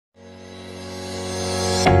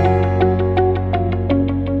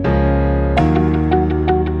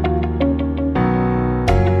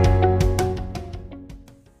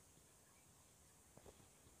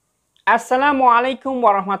Assalamualaikum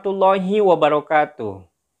warahmatullahi wabarakatuh.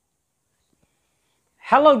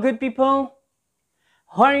 Hello, good people.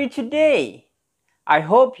 How are you today? I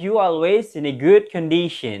hope you are always in a good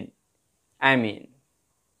condition.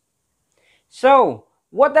 So,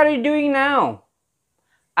 what are you doing now?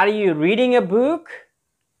 Are you reading a book?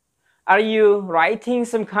 Are you writing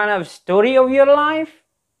some kind of story of your life?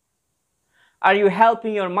 Are you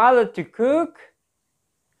helping your mother to cook?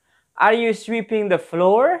 Are you sweeping the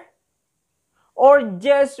floor? Or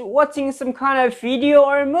just watching some kind of video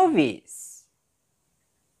or movies?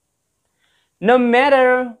 No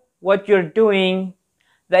matter what you're doing,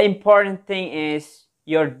 the important thing is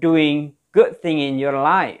you're doing good thing in your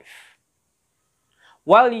life.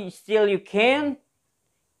 While you can,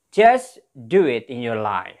 just do it in your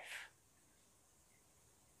life.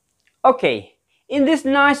 Okay, in this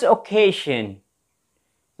nice occasion,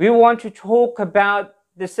 we want to talk about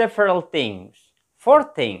the several things, 4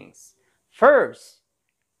 things. First,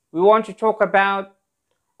 we want to talk about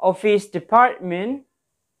office department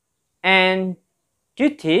and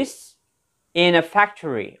duties in a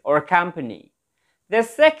factory or company. The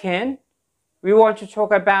second, we want to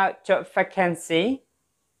talk about job vacancy.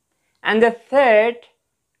 And the third,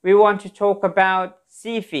 we want to talk about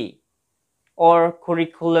CV or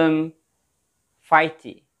curriculum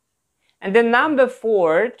vitae. And the number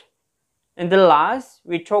 4 and the last,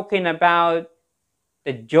 we're talking about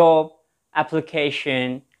the job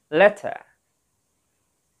application letter.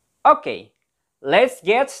 Okay, let's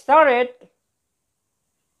get started.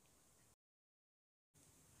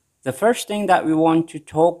 The first thing that we want to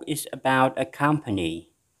talk is about a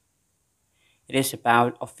company. It is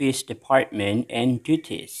about office department and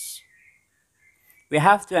duties. We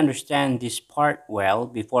have to understand this part well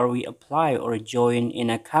before we apply or join in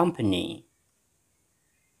a company.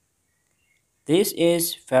 This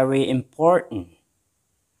is very important.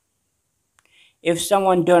 If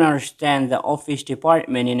someone don't understand the office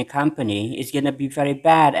department in a company, it's gonna be very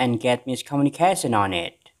bad and get miscommunication on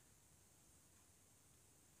it.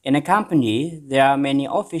 In a company, there are many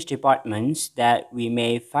office departments that we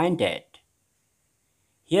may find it.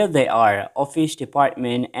 Here they are, office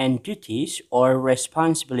department and duties or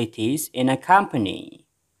responsibilities in a company.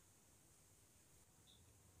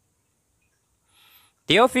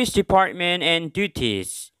 The office department and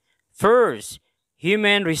duties. First,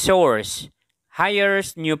 human resource,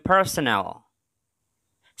 hires new personnel.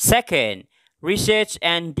 Second, research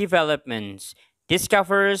and development,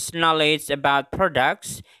 discovers knowledge about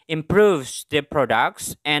products, improves the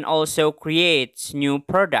products, and also creates new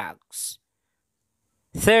products.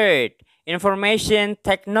 Third, information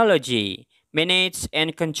technology, manages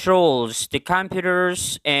and controls the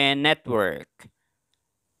computers and network.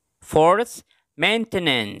 Fourth,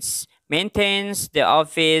 maintenance, maintains the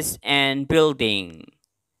office and building.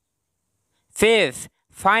 Fifth,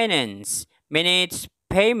 finance, manages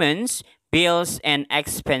payments, bills, and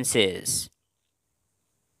expenses.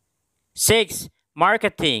 6.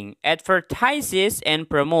 Marketing, advertises and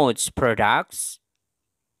promotes products.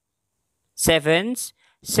 7.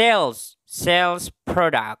 Sales, sells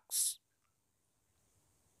products.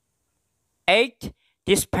 8.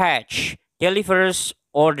 Dispatch, delivers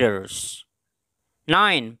orders.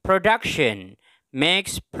 9. Production,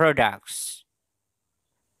 makes products.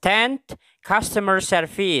 10. Customer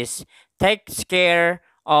service, takes care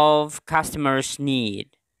of customers'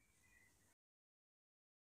 need.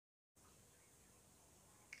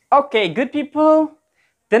 Okay, good people.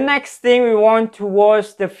 The next thing we want to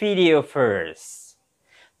watch the video first.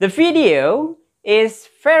 The video is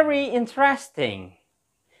very interesting.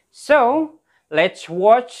 So, let's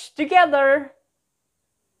watch together.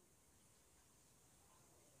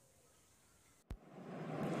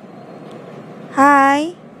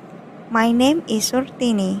 Hi, my name is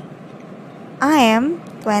Surtini. I am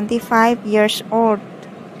 25 years old.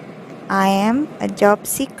 I am a job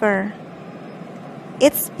seeker.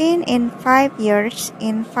 It's been 5 years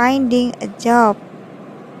in finding a job,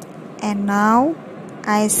 and now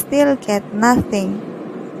I still get nothing.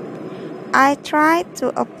 I tried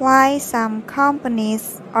to apply some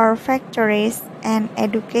companies or factories and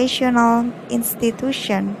educational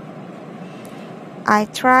institutions. I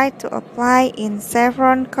tried to apply in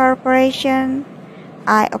Chevron Corporation.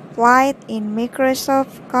 I applied in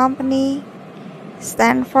Microsoft Company,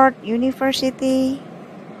 Stanford University,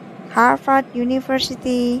 Harvard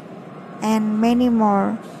University, and many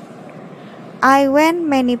more. I went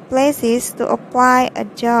many places to apply a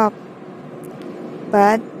job,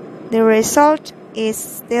 but the result is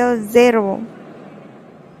still 0.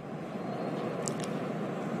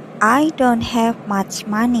 I don't have much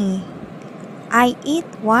money. I eat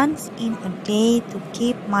once in a day to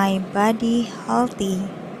keep my body healthy.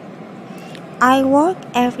 I work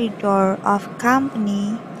every door of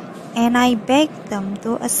company and I beg them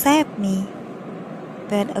to accept me,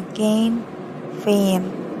 but again fail.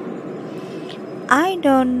 I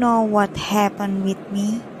don't know what happened with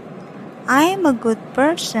me. I am a good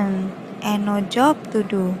person and no job to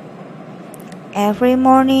do. Every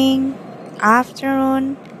morning,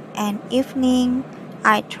 afternoon, and evening,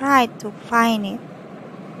 I try to find it.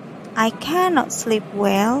 I cannot sleep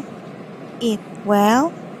well, eat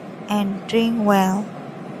well, and drink well.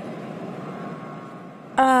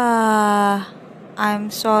 I'm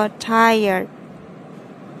so tired.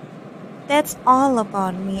 That's all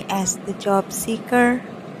about me as the job seeker.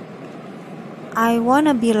 I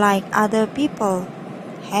wanna be like other people,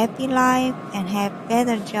 happy life and have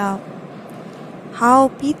better job. How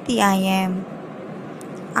pity I am.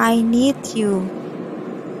 I need you.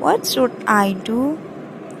 What should I do?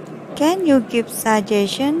 Can you give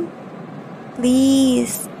suggestion?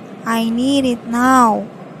 Please, I need it now.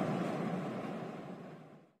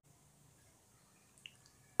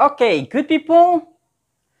 Okay, good people.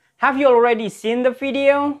 Have you already seen the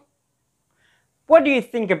video? What do you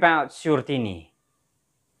think about Surtini?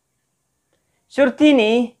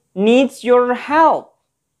 Surtini needs your help.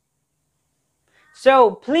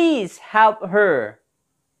 So please help her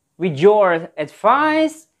with your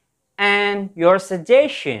advice and your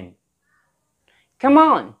suggestion. Come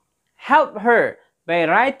on, help her by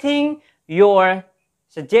writing your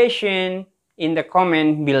suggestion in the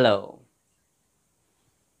comment below.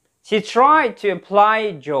 She tried to apply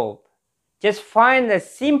a job. Just find a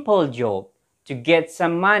simple job to get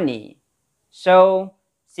some money so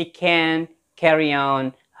she can carry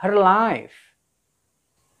on her life.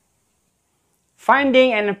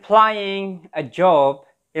 Finding and applying a job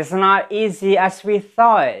is not easy as we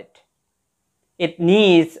thought. It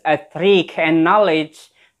needs a trick and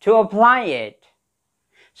knowledge to apply it.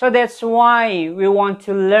 So that's why we want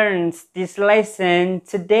to learn this lesson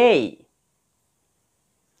today.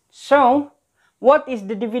 So, what is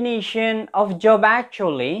the definition of job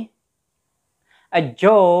actually? A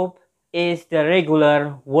job is the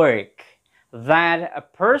regular work that a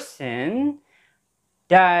person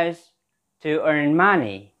does to earn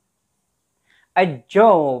money. A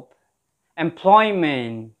job,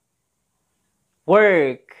 employment,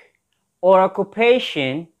 work, or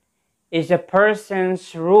occupation is a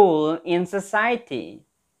person's role in society.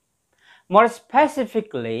 More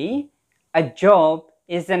specifically, a job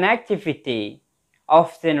is an activity,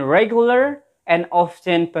 often regular and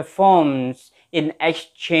often performed in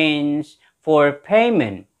exchange for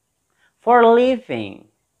payment, for living.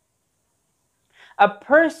 A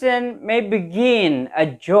person may begin a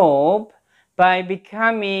job by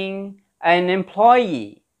becoming an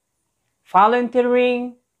employee,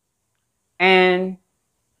 volunteering, and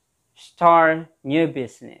start new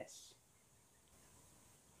business.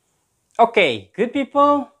 Okay, good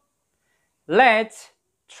people, let's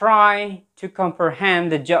try to comprehend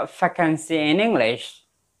the job vacancy in English.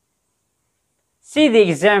 See the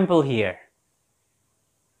example here.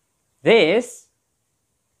 This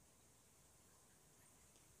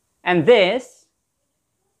and this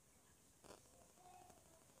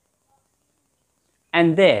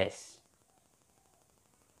and this.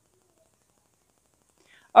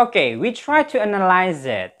 Okay, we try to analyze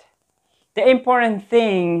it. The important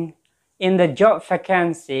thing in the job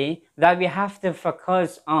vacancy that we have to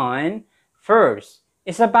focus on first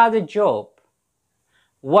is about the job.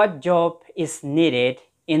 What job is needed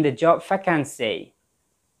in the job vacancy?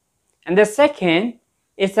 And the second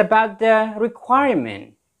is about the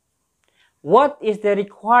requirement. What is the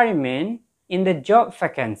requirement in the job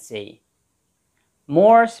vacancy?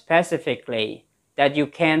 More specifically, that you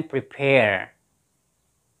can prepare.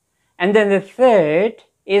 And then the third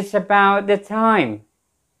is about the time.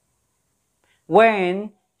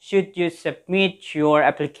 When should you submit your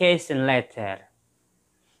application letter?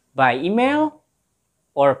 By email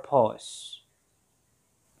or post?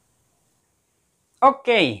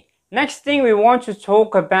 Okay, next thing we want to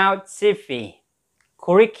talk about CV,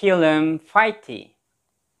 curriculum vitae.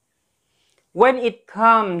 When it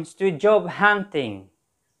comes to job hunting,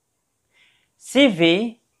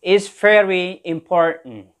 CV is very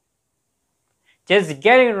important. Just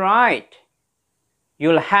get it right.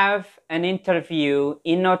 You'll have an interview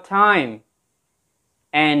in no time.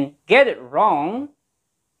 And get it wrong,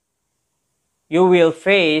 you will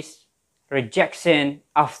face rejection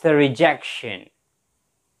after rejection.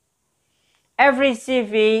 Every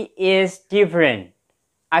CV is different,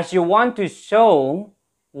 as you want to show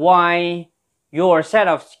why your set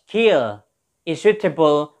of skill is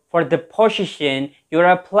suitable for the position you're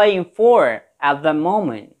applying for at the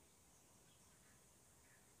moment.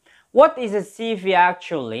 What is a CV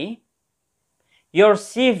actually? Your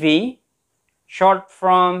CV, short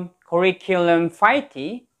from curriculum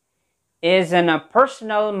vitae, is a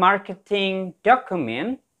personal marketing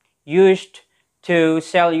document used to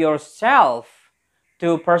sell yourself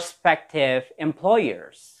to prospective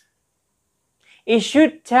employers. It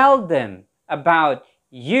should tell them about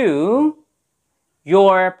you,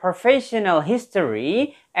 your professional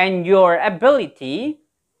history, and your ability,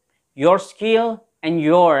 your skill, and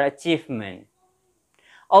your achievement.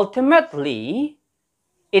 Ultimately,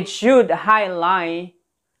 it should highlight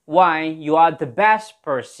why you are the best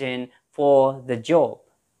person for the job.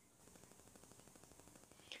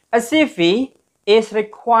 A CV is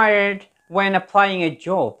required when applying a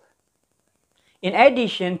job. In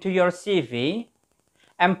addition to your CV,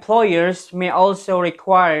 employers may also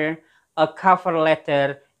require a cover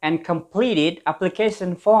letter and completed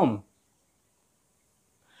application form.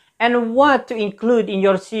 And what to include in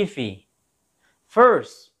your CV?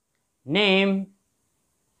 First, name,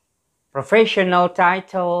 professional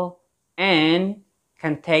title, and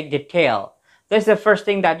contact detail. That's the first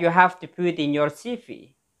thing that you have to put in your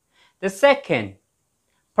CV. The second,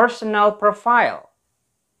 personal profile.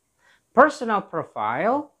 Personal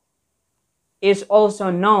profile is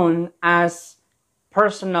also known as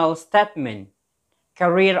personal statement,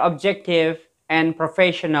 career objective, and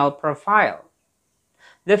professional profile.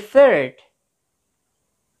 The third,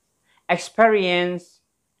 experience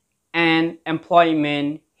and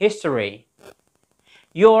employment history.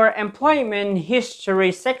 Your employment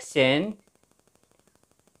history section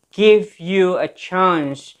gives you a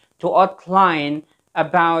chance to outline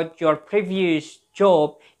about your previous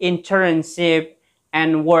job, internship,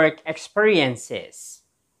 and work experiences.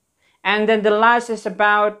 And then the last is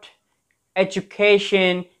about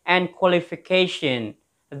education and qualification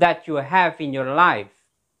that you have in your life.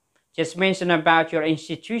 Just mention about your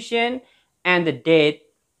institution and the date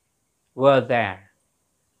were there.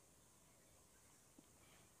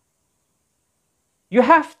 You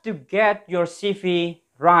have to get your CV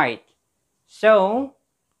right, so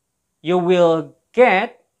you will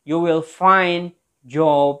find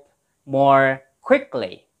job more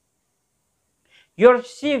quickly. Your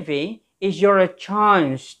CV is your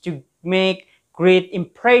chance to make great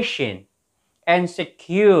impression and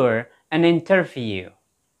secure an interview.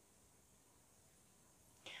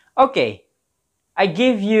 Okay, I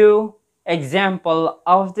give you example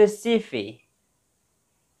of the CV.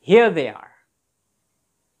 Here they are.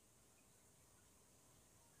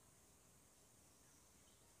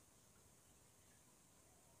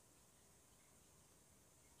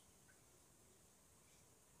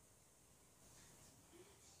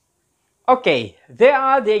 Okay, there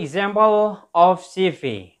are the example of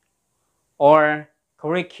CV or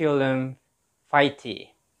curriculum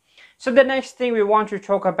vitae. So the next thing we want to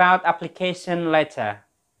talk about application letter.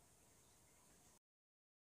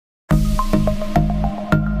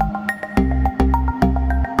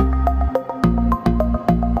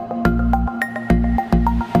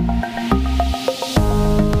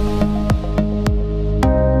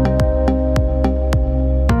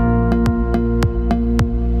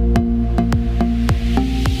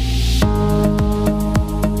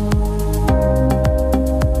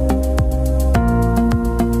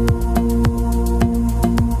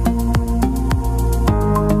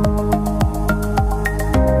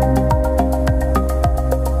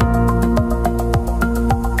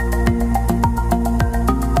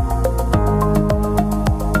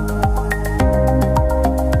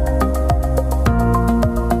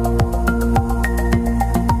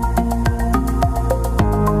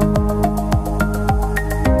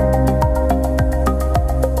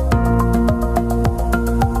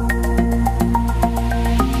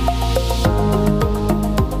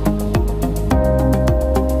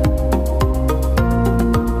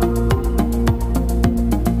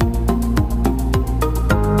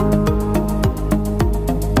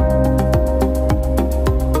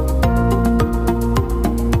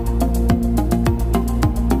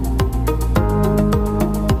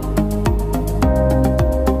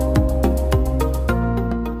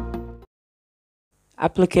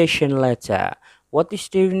 Application letter. What is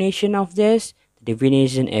the definition of this? The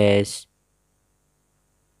definition is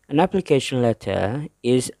an application letter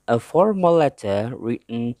is a formal letter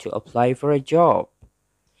written to apply for a job.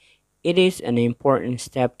 It is an important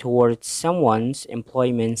step towards someone's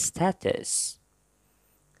employment status.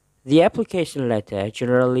 The application letter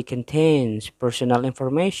generally contains personal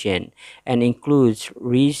information and includes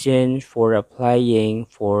reasons for applying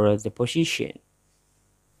for the position.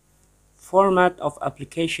 format of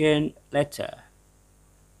application letter.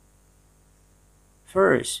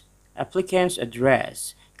 First, applicant's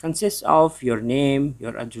address consists of your name,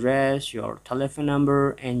 your address, your telephone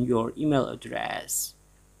number, and your email address.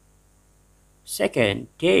 Second,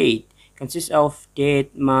 date consists of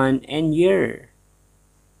date, month, and year.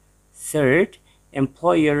 Third,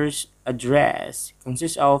 employer's address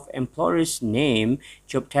consists of employer's name,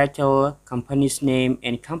 job title, company's name,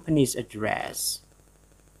 and company's address.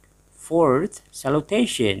 Fourth,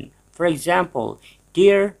 salutation. For example,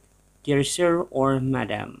 dear sir or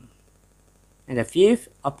madam. And the fifth,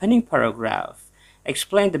 opening paragraph.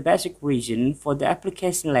 Explain the basic reason for the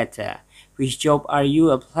application letter. Which job are you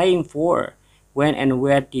applying for? When and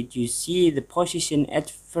where did you see the position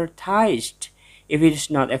advertised? If it is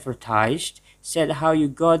not advertised, said how you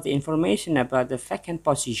got the information about the vacant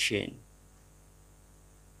position.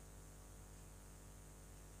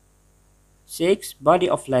 6. Body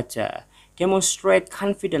of letter. Demonstrate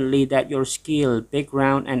confidently that your skill,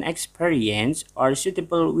 background, and experience are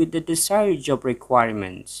suitable with the desired job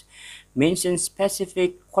requirements. Mention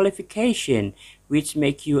specific qualification which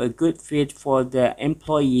make you a good fit for the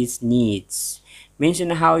employee's needs. Mention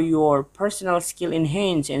how your personal skill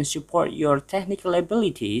enhance and support your technical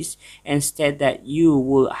abilities, and state that you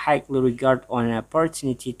will highly regard on an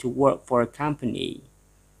opportunity to work for a company.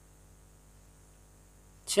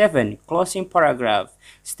 7. Closing paragraph.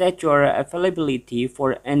 State your availability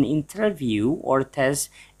for an interview or test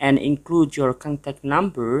and include your contact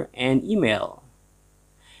number and email.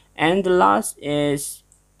 And the last is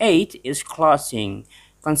 8 is closing.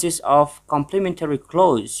 Consists of complimentary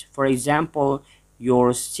clause. For example,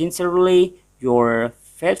 yours sincerely, your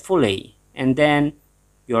faithfully, and then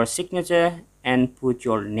your signature and put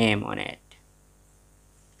your name on it.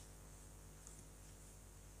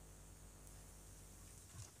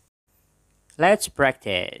 Let's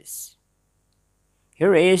practice.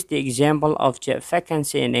 Here is the example of job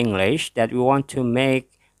vacancy in English that we want to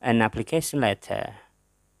make an application letter.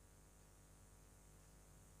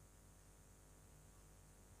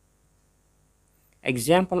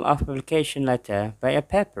 Example of application letter by a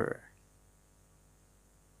paper.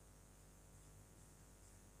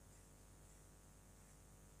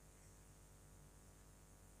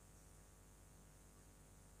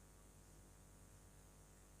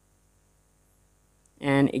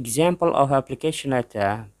 An example of application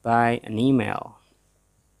letter by an email.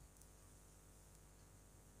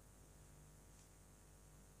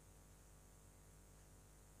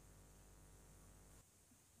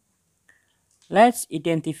 Let's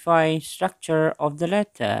identify structure of the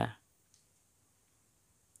letter.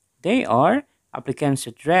 They are applicant's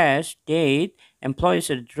address, date, employee's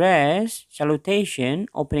address, salutation,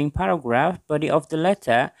 opening paragraph, body of the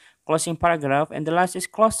letter, closing paragraph, and the last is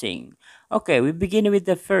closing. Okay, we begin with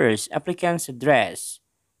the first, applicant's address.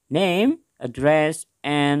 Name, address,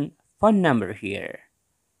 and phone number here.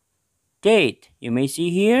 Date, you may see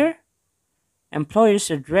here. Employer's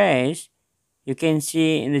address, you can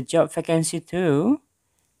see in the job vacancy too.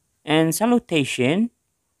 And salutation,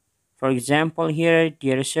 for example here,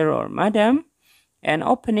 dear sir or madam. And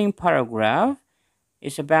opening paragraph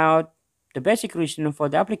is about the basic reason for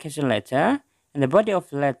the application letter. And the body of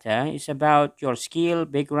the letter is about your skill,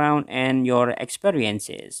 background, and your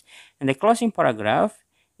experiences. And the closing paragraph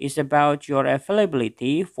is about your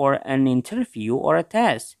availability for an interview or a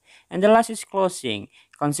test. And the last is closing,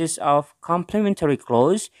 consists of complimentary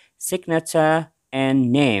clause, signature,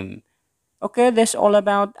 and name. Okay, that's all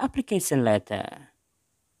about application letter.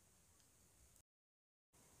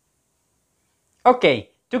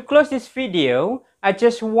 Okay, to close this video, I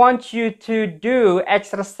just want you to do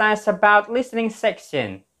exercise about listening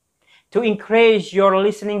section to increase your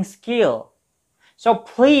listening skill. So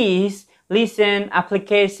please listen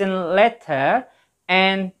application letter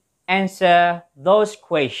and answer those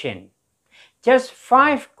questions. Just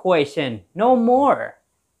 5 questions, no more.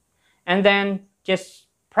 And then just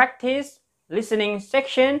practice listening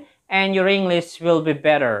section and your English will be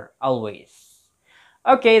better always.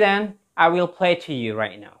 Okay then, I will play to you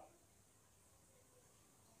right now.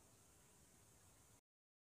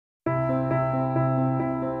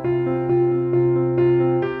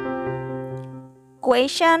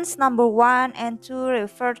 Questions number 1 and 2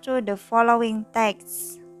 refer to the following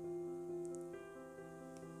texts.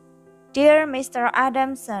 Dear Mr.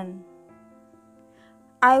 Adamson,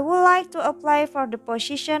 I would like to apply for the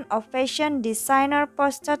position of fashion designer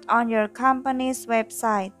posted on your company's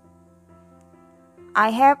website.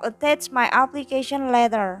 I have attached my application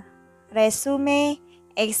letter, resume,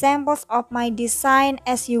 examples of my design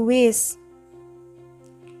as you wish,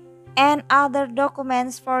 and other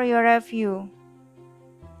documents for your review.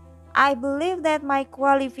 I believe that my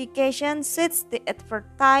qualification suits the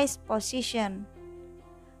advertised position.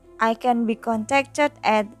 I can be contacted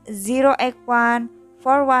at 081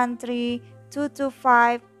 413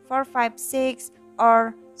 225 456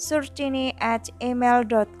 or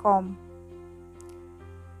surtini@email.com.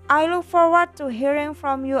 I look forward to hearing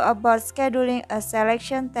from you about scheduling a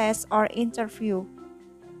selection test or interview.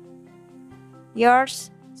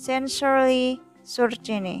 Yours sincerely,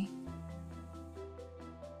 Surtini.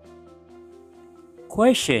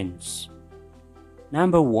 Questions.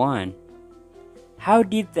 Number 1. How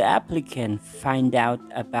did the applicant find out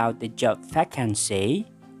about the job vacancy?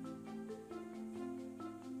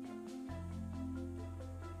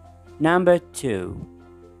 Number 2.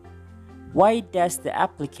 Why does the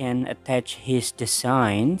applicant attach his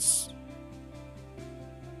designs?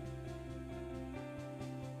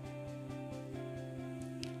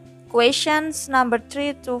 Questions number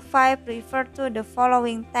 3 to 5 refer to the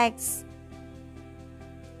following text.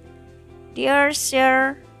 Dear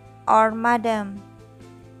Sir or Madam,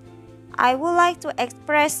 I would like to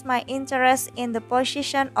express my interest in the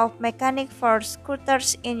position of mechanic for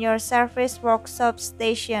scooters in your service workshop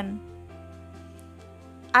station.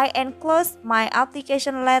 I enclosed my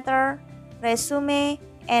application letter, resume,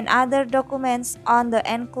 and other documents on the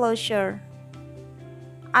enclosure.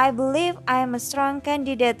 I believe I am a strong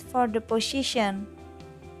candidate for the position.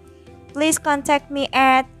 Please contact me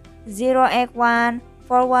at 081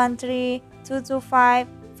 413 225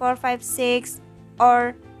 456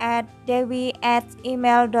 or at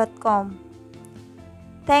dewi@email.com.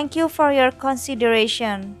 Thank you for your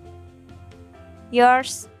consideration.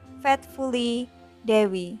 Yours faithfully,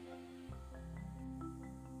 Dewi.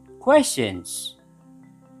 Questions.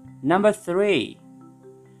 Number 3.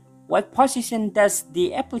 What position does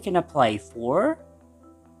the applicant apply for?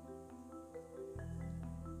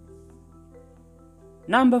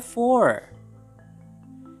 Number 4.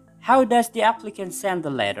 How does the applicant send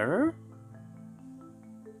the letter?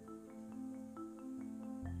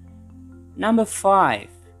 Number 5.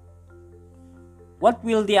 What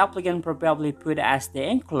will the applicant probably put as the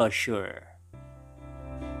enclosure?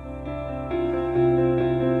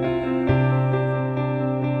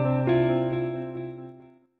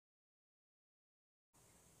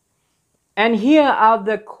 And here are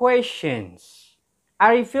the questions.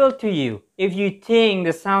 I reveal to you if you think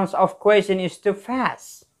the sounds of question is too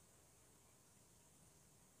fast.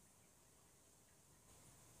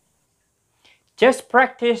 Just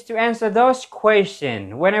practice to answer those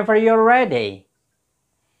questions whenever you're ready.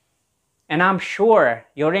 And I'm sure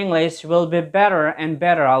your English will be better and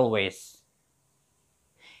better always.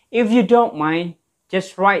 If you don't mind,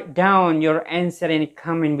 just write down your answer in the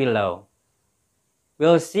comment below.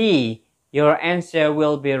 We'll see your answer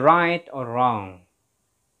will be right or wrong.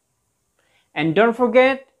 And don't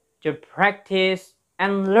forget to practice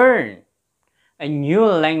and learn. A new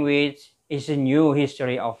language is a new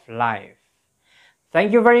history of life.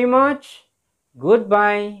 Thank you very much.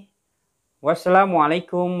 Goodbye.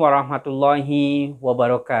 Wassalamualaikum warahmatullahi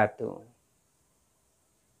wabarakatuh.